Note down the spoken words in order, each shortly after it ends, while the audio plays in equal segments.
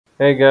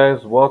Hey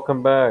guys,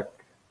 welcome back.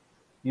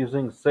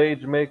 Using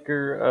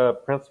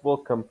Sagemaker Principal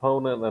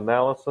Component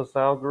Analysis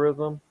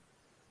algorithm,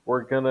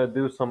 we're going to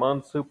do some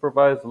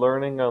unsupervised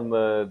learning on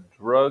the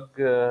drug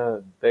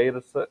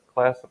dataset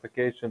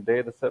classification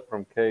dataset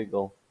from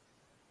Kaggle.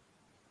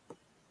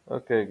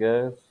 Okay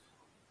guys,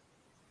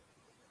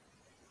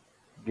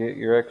 get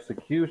your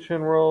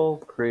execution role,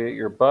 create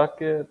your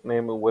bucket,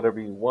 name it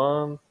whatever you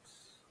want,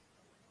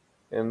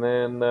 and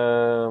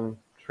then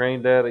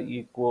train data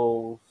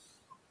equals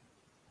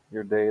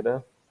your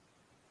data.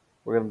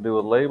 We're going to do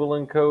a label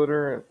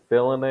encoder,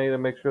 fill in A to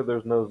make sure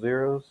there's no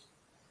zeros.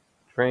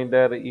 Train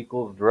data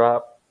equals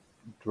drop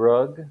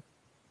drug,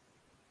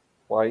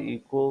 y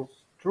equals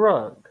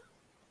drug.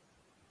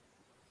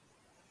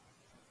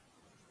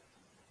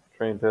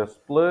 Train test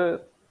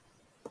split,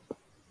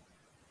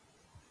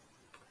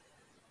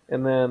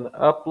 and then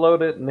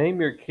upload it.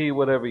 Name your key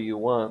whatever you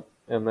want,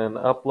 and then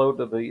upload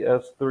to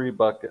the S3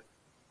 bucket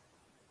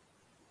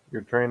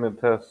your train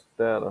and test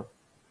data.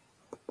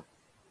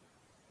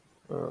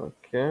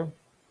 Okay.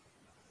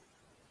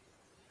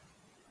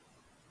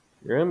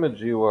 Your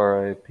image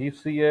URI,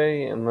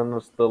 PCA, and then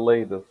it's the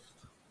latest.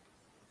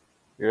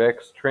 Your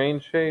X train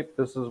shape,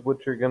 this is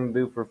what you're going to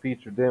do for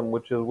feature dim,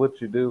 which is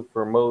what you do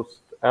for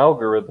most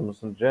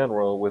algorithms in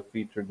general with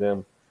feature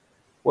dim.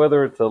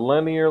 Whether it's a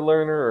linear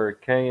learner or a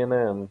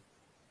KNN,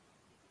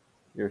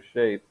 your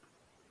shape.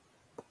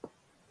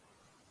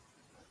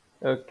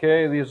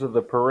 Okay, these are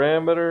the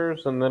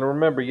parameters, and then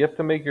remember, you have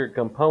to make your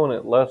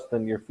component less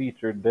than your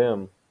feature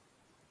dim.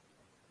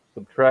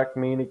 Subtract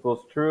mean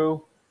equals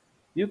true.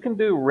 You can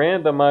do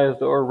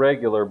randomized or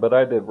regular, but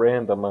I did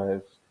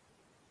randomized.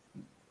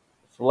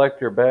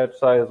 Select your batch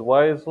size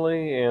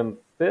wisely and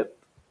fit,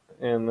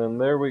 and then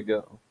there we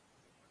go.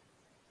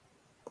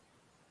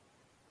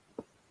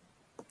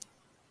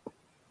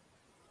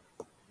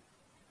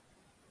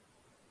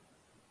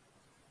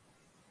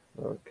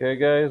 Okay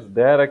guys,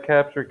 data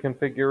capture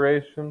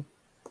configuration.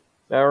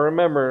 Now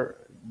remember,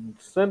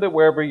 send it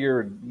wherever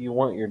you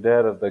want your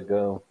data to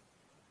go.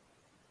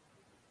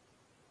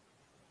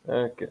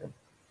 Okay.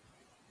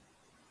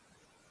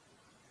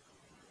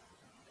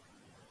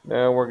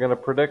 Now we're going to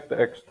predict the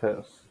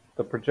X-test,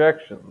 the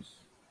projections.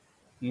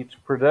 Each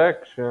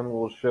projection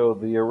will show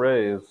the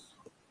arrays.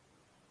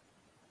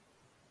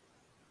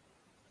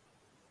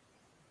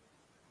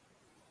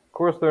 Of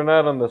course, they're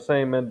not on the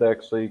same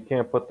index, so you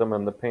can't put them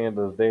in the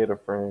pandas data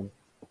frame.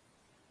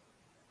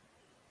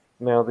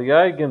 Now the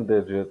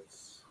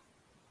eigendigits,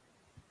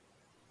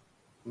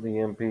 the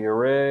MP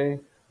array,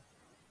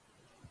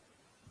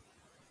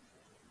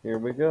 here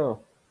we go.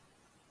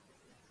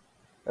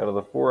 Out of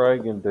the 4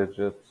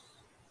 eigendigits,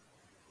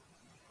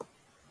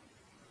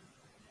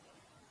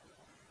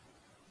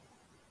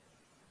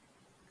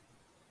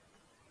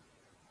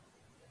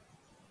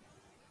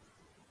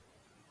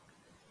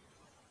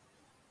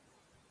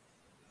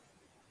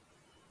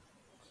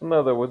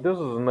 this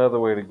is another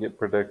way to get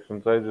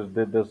predictions. I just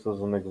did this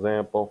as an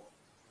example.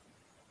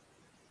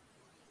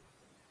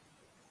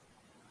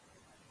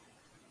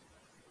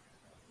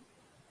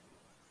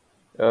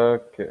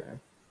 Okay.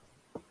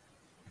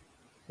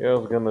 Yeah, I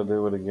was gonna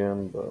do it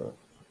again, but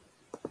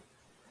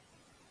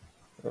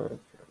okay.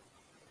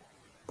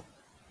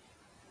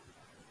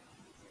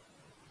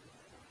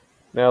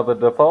 Now the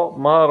default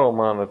model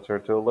monitor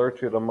to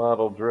alert you to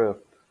model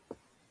drift.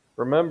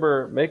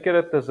 Remember, make it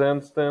at this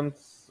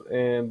instance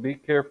and be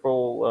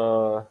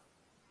careful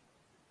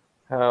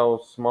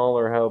how small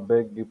or how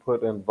big you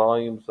put in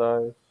volume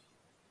size.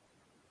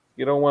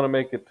 You don't want to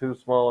make it too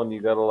small and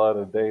you got a lot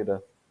of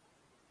data.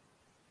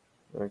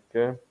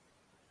 Okay.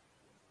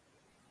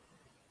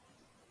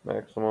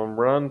 Maximum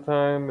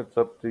runtime, it's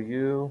up to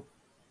you.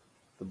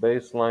 The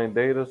baseline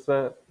data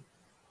set.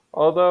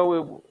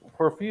 Although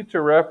for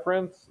future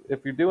reference,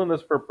 if you're doing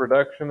this for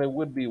production, it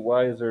would be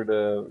wiser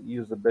to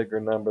use a bigger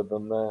number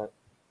than that.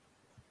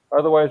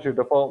 Otherwise, your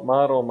default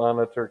model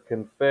monitor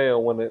can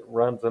fail when it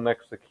runs an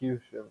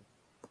execution.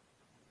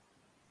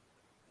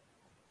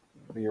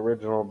 The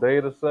original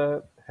data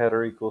set,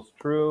 header equals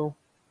true.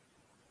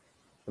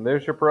 And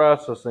there's your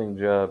processing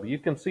job. You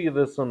can see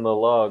this in the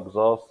logs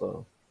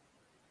also.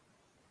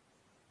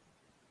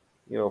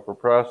 For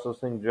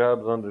processing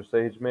jobs under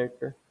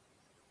SageMaker.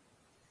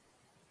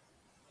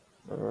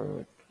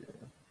 Okay.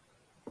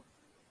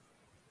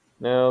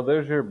 Now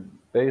there's your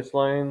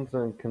baselines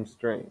and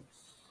constraints.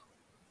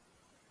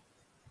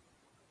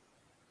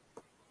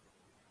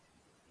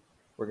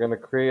 We're going to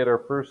create our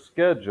first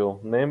schedule.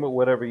 Name it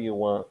whatever you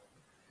want.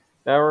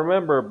 Now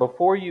remember,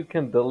 before you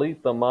can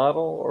delete the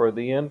model or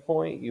the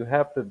endpoint, you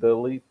have to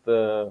delete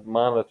the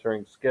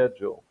monitoring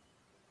schedule.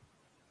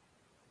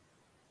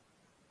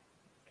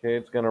 Okay,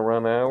 it's going to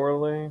run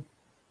hourly.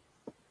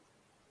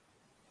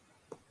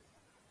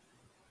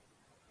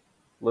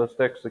 List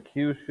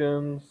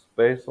executions,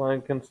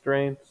 baseline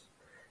constraints.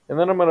 And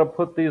then I'm going to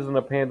put these in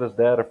a pandas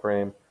data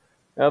frame.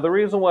 Now the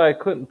reason why I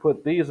couldn't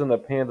put these in the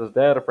pandas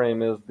data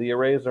frame is the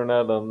arrays are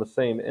not on the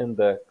same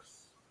index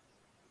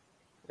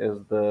as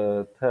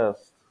the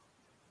test.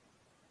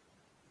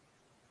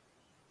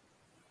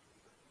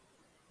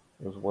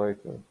 Is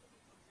wiping.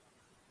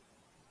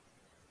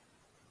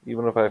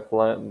 Even if I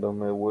flattened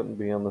them, it wouldn't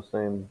be on the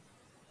same,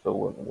 so it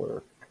wouldn't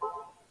work.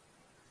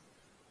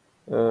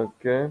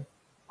 Okay.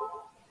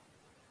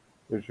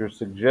 There's your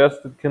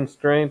suggested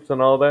constraints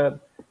and all that.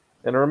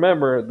 And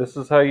remember, this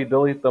is how you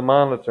delete the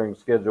monitoring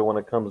schedule when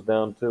it comes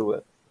down to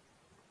it.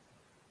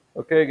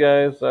 Okay,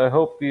 guys, I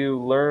hope you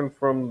learned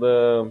from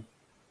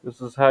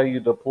this is how you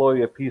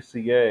deploy a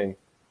PCA.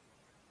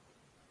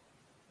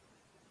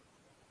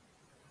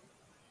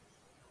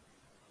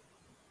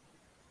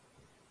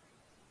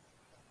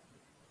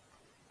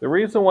 The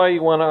reason why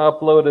you want to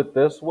upload it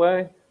this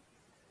way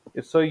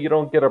is so you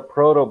don't get a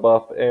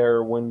protobuf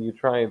error when you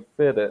try and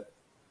fit it.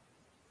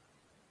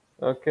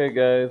 Okay,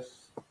 guys,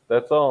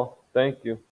 that's all. Thank you.